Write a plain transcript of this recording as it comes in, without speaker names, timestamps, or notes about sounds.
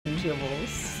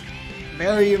non-negotiables.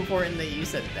 Very important that you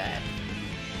said that.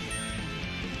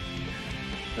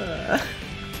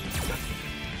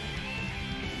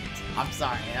 I'm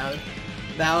sorry.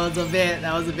 That was a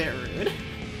bit rude.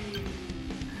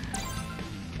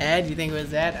 Ed, you think it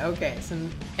was Ed? Okay, so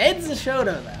Ed's a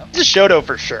Shoto though. He's a Shoto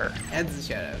for sure. Ed's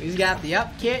a Shoto. He's got the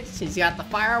up kits, he's got the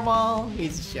fireball,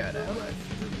 he's a Shoto.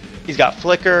 He's got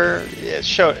flicker. Yeah,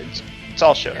 Shoto. It's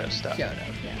all Shoto stuff. Shoto,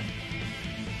 yeah.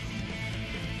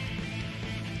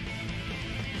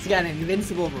 He's got an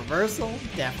invincible reversal,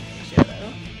 definitely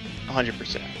Shoto.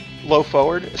 100%. Low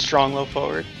forward, a strong low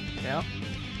forward. Yep.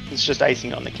 It's just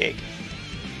icing on the cake.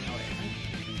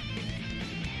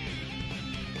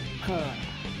 Oh yeah.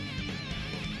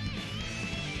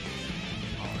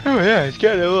 Oh yeah, it's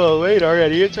getting a little late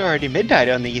already. It's already midnight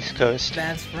on the East Coast.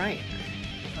 That's right.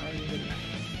 Already midnight.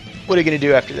 What are you gonna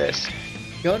do after this?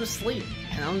 Go to sleep,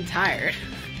 and I'm tired.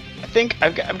 I think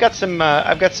I've got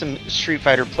some Street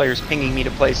Fighter players pinging me to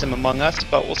play some Among Us,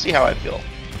 but we'll see how I feel.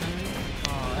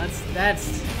 Oh,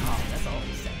 that's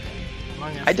always something.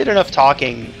 Among Us. I did enough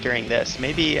talking during this.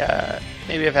 Maybe I've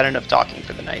had enough talking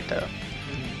for the night though.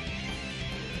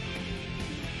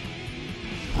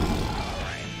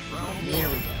 Here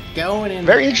we go. Going in.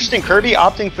 Very interesting. Kirby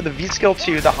opting for the V skill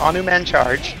 2, the Hanuman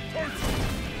charge.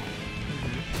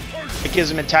 It gives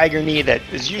him a Tiger Knee that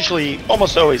is usually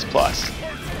almost always plus.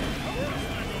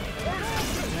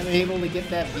 I'm able to get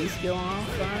that V skill off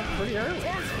pretty early.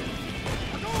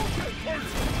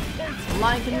 I'm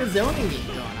liking the zoning game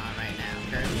going on right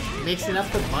now, Kirby. Mixing up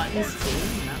the buttons too.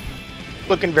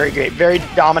 Looking very great. Very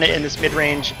dominant in this mid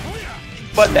range.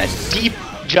 But that deep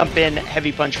jump in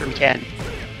heavy punch from Ken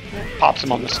pops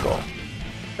him on the skull.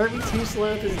 Kirby's too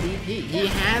slow with his DP. He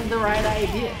had the right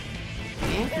idea.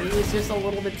 He was just a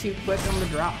little bit too quick on the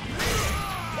drop.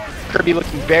 Kirby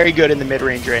looking very good in the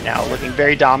mid-range right now, looking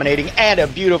very dominating, and a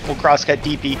beautiful crosscut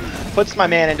DP. Puts my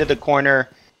man into the corner.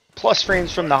 Plus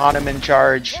frames from the Hanuman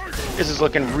charge. This is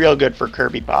looking real good for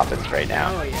KirbyPoppins right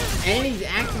now. Oh yeah, and he's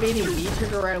activating B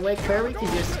trigger right away. Kirby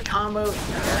can just combo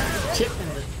chip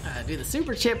and do the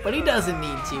super chip, but he doesn't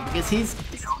need to because he's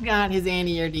still got his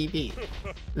anti-air DP.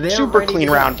 Super clean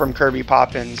round from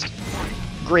KirbyPoppins.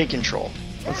 Great control.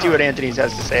 Let's see what Antonyz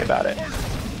has to say about it.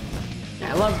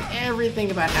 I love everything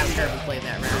about how Kirby played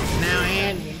that round. Now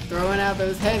Antonyz throwing out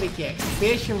those heavy kicks,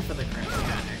 fishing for the crouch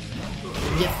counter.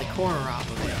 He gets the corner off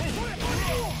of it.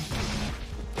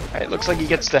 Alright, looks like he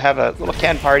gets to have a little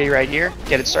can party right here.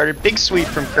 Get it started. Big sweep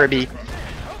from Kirby.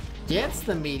 Gets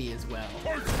the meaty as well.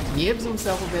 Gives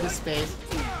himself a bit of space.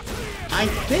 I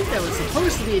think that was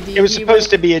supposed to be a DP. It was supposed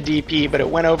to be a DP, but it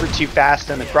went over too fast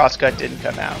and the crosscut didn't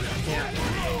come out. Yeah.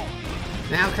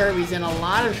 Now Kirby's in a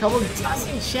lot of trouble.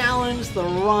 Doesn't challenge the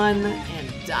run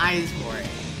and dies for it.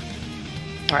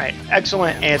 Alright,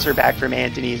 excellent answer back from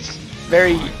Antonyz.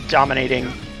 Very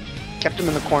dominating. Kept him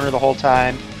in the corner the whole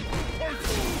time.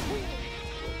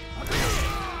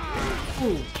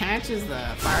 Ooh, catches the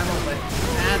fireball, but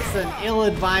that's an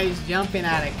ill-advised jumping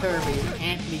out of Kirby.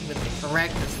 Antonyz with the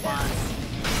correct response.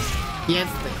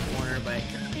 Gets the corner, but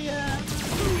Kirby,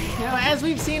 you know, as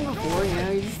we've seen before, you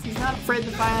know, he's not afraid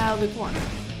to fight out of the corner.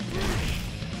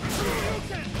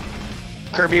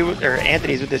 Kirby, or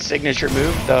Antonyz with his signature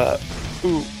move,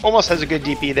 who almost has a good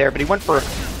DP there, but he went for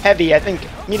heavy. I think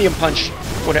medium punch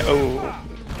would have, oh,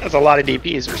 that's a lot of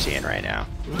DPs we're seeing right now.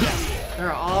 Yeah,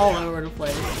 they're all over the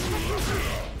place.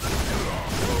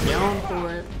 Going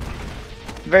for it.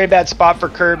 Very bad spot for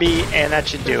Kirby, and that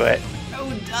should do it. Oh,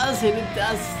 it does it. It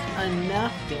does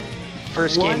enough damage.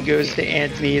 First game goes to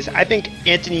Antonyz. I think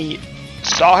Antonyz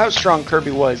saw how strong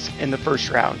Kirby was in the first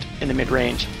round in the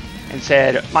mid-range and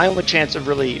said, my only chance of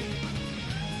really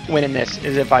winning this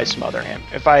is if I smother him.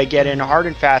 If I get in hard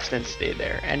and fast and stay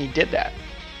there. And he did that.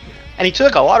 And he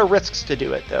took a lot of risks to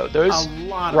do it, though. Those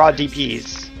raw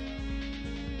DPs,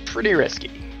 pretty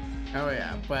risky. Oh,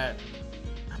 yeah, but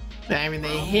I mean,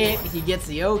 they hit, he gets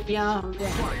the Oki off.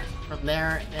 From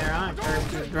there on,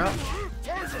 Kirby just drops.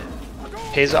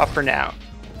 Pays off for now.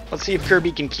 Let's see if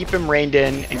Kirby can keep him reined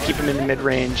in and keep him in the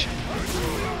mid-range.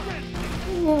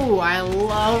 Ooh, I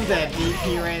love that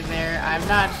DP right there. I'm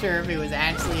not sure if it was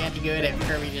actually any good, if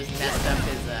Kirby just messed up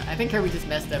his, I think Kirby just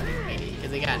messed up his melee,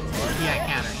 because he got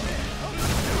countered.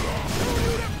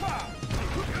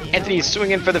 Antonyz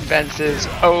swinging for the fences.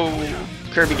 Oh,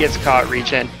 Kirby gets caught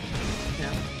reaching.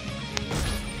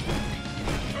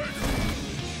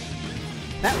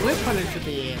 That whip punish with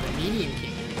the medium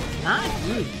kick is not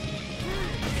easy.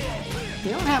 You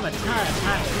don't have a ton of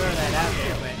time to throw that out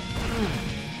there, but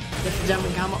gets the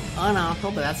jumping combo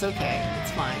unoptimal, but that's okay.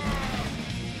 It's fine.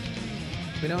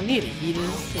 We don't need it. He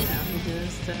just, you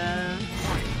know,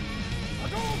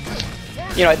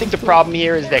 You know, I think the problem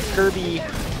here is that Kirby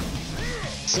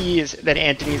sees that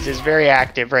Antonyz is very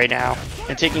active right now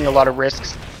and taking a lot of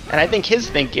risks. And I think his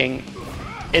thinking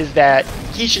is that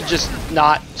he should just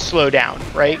not slow down,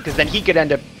 right? Because then he could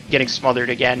end up getting smothered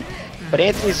again. But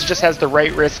Antonyz just has the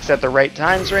right risks at the right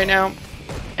times right now,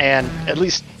 and at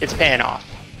least it's paying off.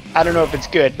 I don't know if it's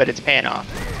good, but it's paying off.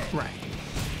 Right.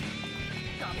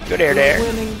 Good air to air.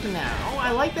 Winning now. Oh,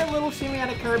 I like that little shimmy out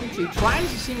of Kirby too. Trying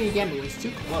to shimmy again, but it was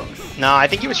too close. No, I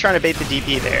think he was trying to bait the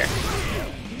DP there.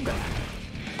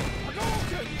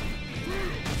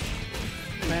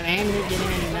 But Andrew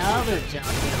getting another jump.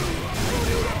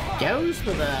 Goes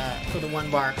for the one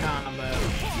bar combo,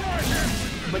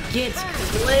 but gets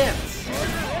clipped.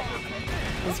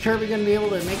 Is Kirby gonna be able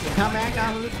to make the comeback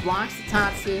off of it? Blocks the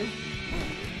Tatsu.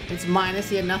 It's minus.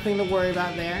 He had nothing to worry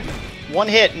about there. One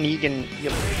hit and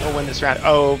he'll win this round.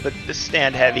 Oh, but the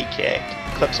stand heavy kick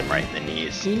clips him right in the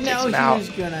knees. He knows he out. was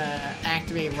gonna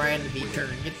activate right in the V turn,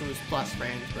 get those plus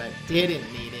frames, but didn't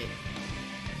need it.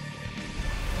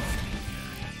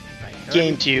 Right,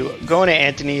 Game 2, going to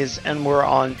Antonyz, and we're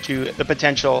on to the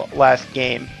potential last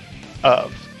game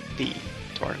of the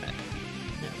tournament.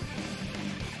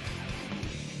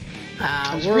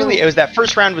 It was that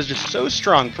first round was just so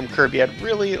strong from Kirby. I'd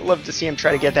really love to see him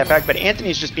try to get that back, but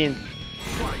Antonyz just being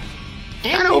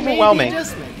kind of overwhelming.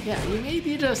 Yeah, he made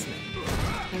the adjustment,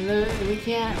 and we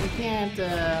can't,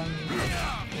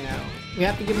 you know, we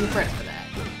have to give him credit for that.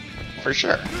 For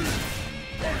sure.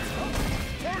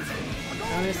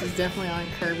 Oh, this is definitely on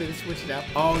Kirby to switch it up.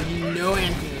 Oh, you know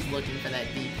Antonyz was looking for that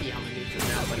DP on the neutral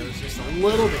now, but it was just a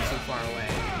little bit too far away.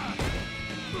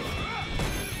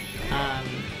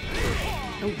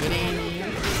 Oh, good Andy.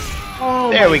 Oh,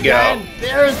 there we go. God.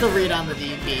 There's the read on the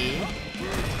DP.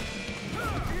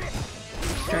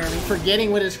 Kirby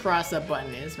forgetting what his cross-up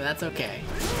button is, but that's okay.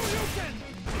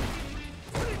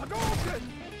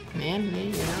 Man,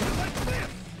 you know,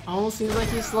 almost seems like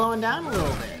he's slowing down a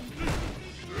little bit.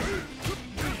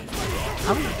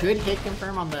 Good hit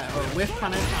confirm on the, or whiff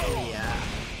punish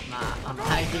on the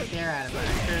high kick there out of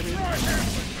Kirby.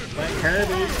 But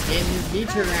Kirby getting his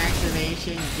V-turn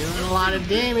activation, doing a lot of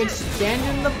damage,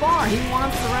 standing the bar. He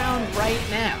wants the round right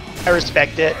now. I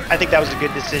respect it. I think that was a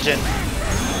good decision.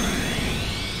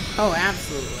 Oh,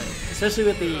 absolutely. Especially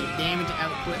with the damage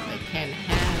output that Ken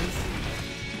has.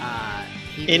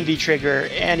 In V-trigger,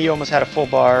 and he almost had a full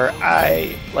bar.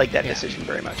 I like that decision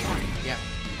very much. Yeah.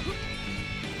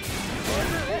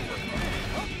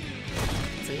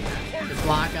 See, the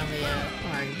block on the,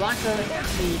 alright, block the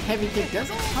heavy kick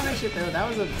doesn't punish it though. That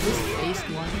was a misspaced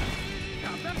one.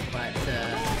 But,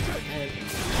 it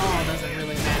all doesn't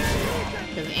really matter.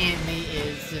 Because Anthony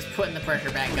is just putting the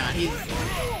pressure back on.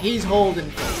 He's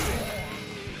holding.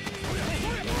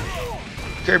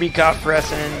 Kirby caught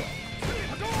pressing.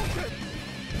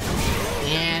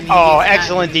 And oh,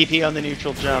 excellent DP on the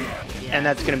neutral jump. Yeah. And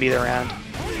that's going to be the round.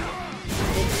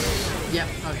 Yep,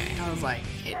 okay. I was like,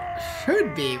 it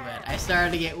should be, but I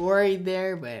started to get worried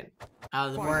there, but I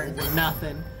was worried for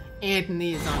nothing.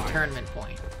 Antony is on tournament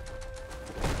point.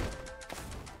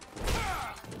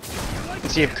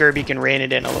 Let's see if Kirby can rein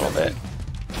it in a little bit.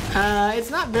 It's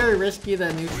not very risky,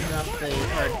 the neutral jump,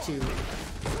 to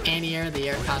anti-air, the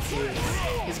air Tatsu.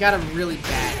 It's got a really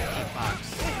bad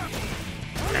hitbox.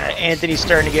 Anthony's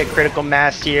starting to get critical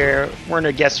mass here. We're in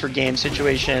a guess for game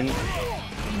situation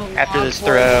after this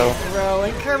throw.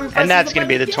 And that's going to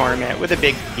be the tournament with a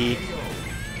big P.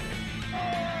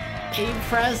 He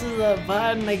presses the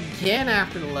button again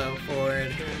after the low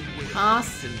forward.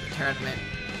 Austin, the tournament.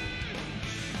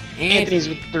 Antonyz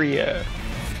with 3,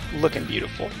 looking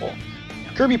beautiful.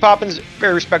 KirbyPoppins,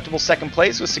 very respectable second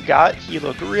place with Sagat. He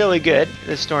looked really good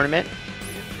this tournament.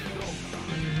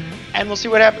 And we'll see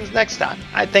what happens next time.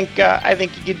 I think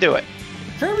he could do it.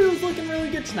 Kirby was looking really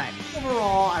good tonight.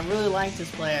 Overall, I really liked his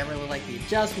play. I really liked the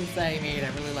adjustments that he made. I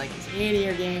really liked his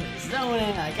anti-air game, his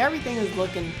zoning. Like everything is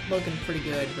looking pretty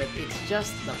good. But it's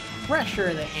just the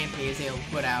pressure that Antony is able to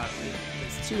put out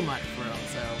is too much for him.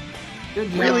 So good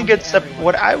job. Really good stuff.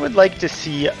 What I would like to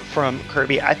see from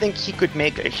Kirby, I think he could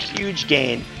make a huge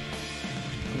gain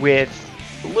with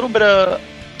a little bit of,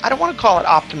 I don't want to call it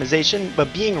optimization,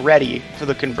 but being ready for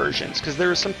the conversions. Because there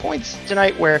were some points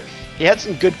tonight where he had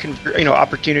some good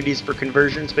opportunities for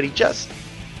conversions, but he just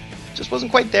wasn't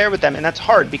quite there with them. And that's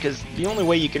hard because the only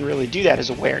way you can really do that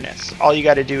is awareness. All you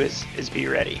got to do is be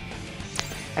ready.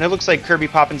 And it looks like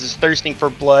KirbyPoppins is thirsting for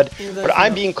blood, but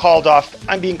I'm being called off.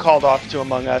 I'm being called off to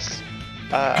Among Us.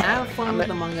 Have fun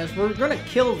with Among Us. We're gonna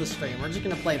kill the stream. We're just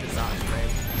gonna play this on stream.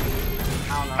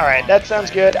 Alright, that sounds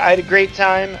good. I had a great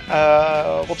time.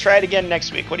 We'll try it again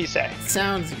next week. What do you say?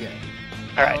 Sounds good.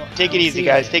 All right, take it easy,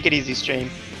 guys. Take it easy, stream.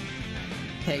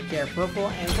 Take care, Purple,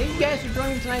 and thank you guys for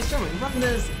joining tonight's stream. We're running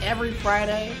this every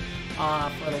Friday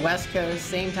for the West Coast,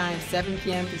 same time, 7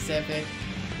 p.m. Pacific.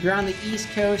 If you're on the East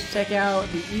Coast, check out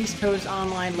the East Coast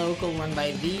Online Local run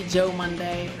by The Joe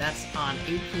Monday. That's on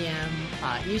 8 p.m.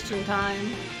 Eastern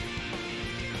Time.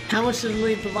 How much should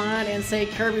we provide and say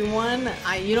Kirby won?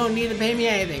 You don't need to pay me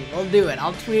anything. We'll do it.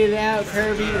 I'll tweet it out.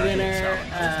 Kirby winner,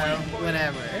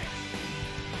 whatever.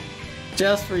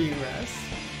 Just for you, Russ.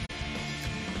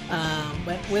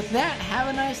 But with that, have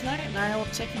a nice night, and I will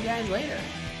check you guys later.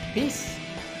 Peace.